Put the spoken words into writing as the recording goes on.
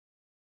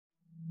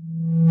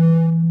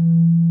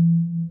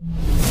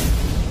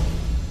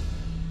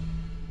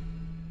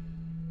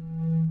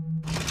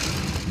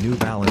New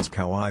Balance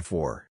Kawhi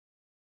 4.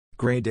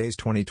 Gray Days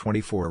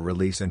 2024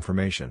 release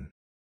information.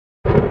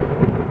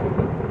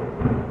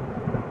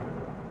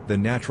 The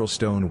natural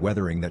stone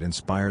weathering that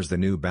inspires the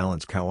New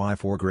Balance Kawhi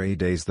 4 Gray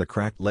Days. The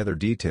cracked leather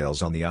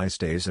details on the eye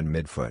stays and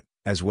midfoot,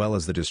 as well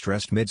as the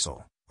distressed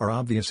midsole, are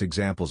obvious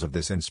examples of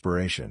this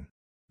inspiration.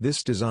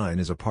 This design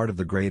is a part of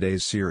the Gray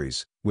Days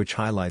series, which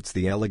highlights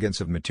the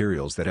elegance of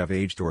materials that have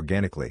aged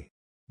organically.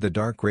 The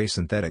dark gray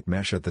synthetic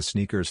mesh at the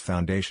sneaker's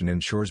foundation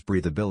ensures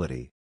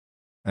breathability.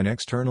 An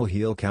external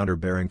heel counter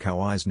bearing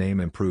Kawhi's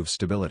name improves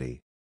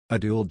stability. A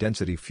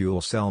dual-density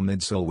fuel cell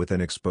midsole with an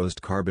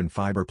exposed carbon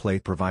fiber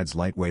plate provides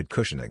lightweight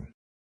cushioning.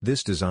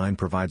 This design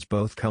provides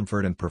both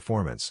comfort and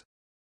performance.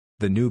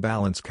 The New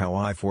Balance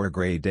Kawhi 4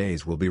 Gray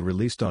Days will be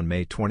released on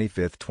May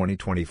 25,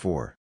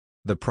 2024.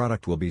 The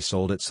product will be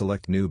sold at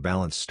select New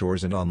Balance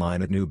stores and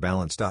online at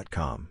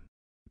newbalance.com.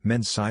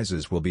 Men's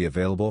sizes will be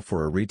available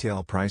for a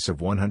retail price of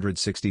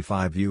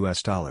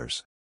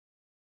 $165.